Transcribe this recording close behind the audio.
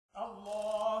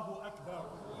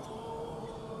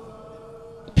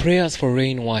Prayers for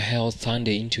rain were held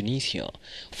Sunday in Tunisia,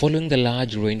 following the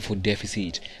large rainfall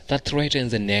deficit that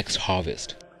threatens the next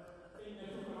harvest.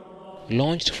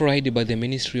 Launched Friday by the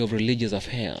Ministry of Religious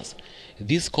Affairs,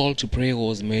 this call to prayer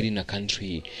was made in a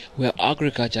country where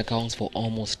agriculture accounts for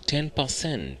almost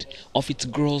 10% of its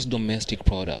gross domestic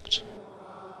product.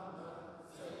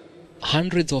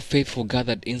 Hundreds of faithful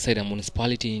gathered inside a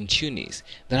municipality in Tunis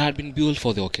that had been built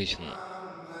for the occasion.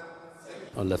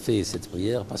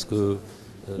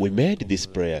 We made this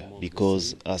prayer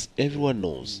because, as everyone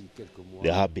knows,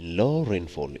 there have been low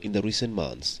rainfall in the recent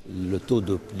months. And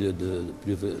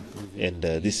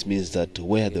this means that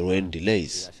where the rain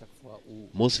delays,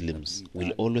 Muslims will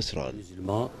always run.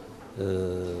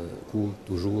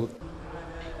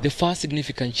 The first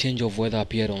significant change of weather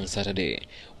appeared on Saturday,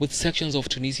 with sections of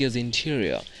Tunisia's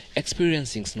interior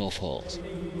experiencing snowfalls.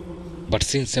 But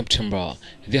since September,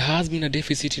 there has been a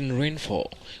deficit in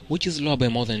rainfall, which is lower by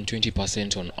more than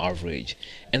 20% on average,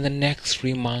 and the next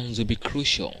 3 months will be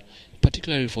crucial,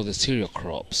 particularly for the cereal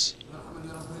crops.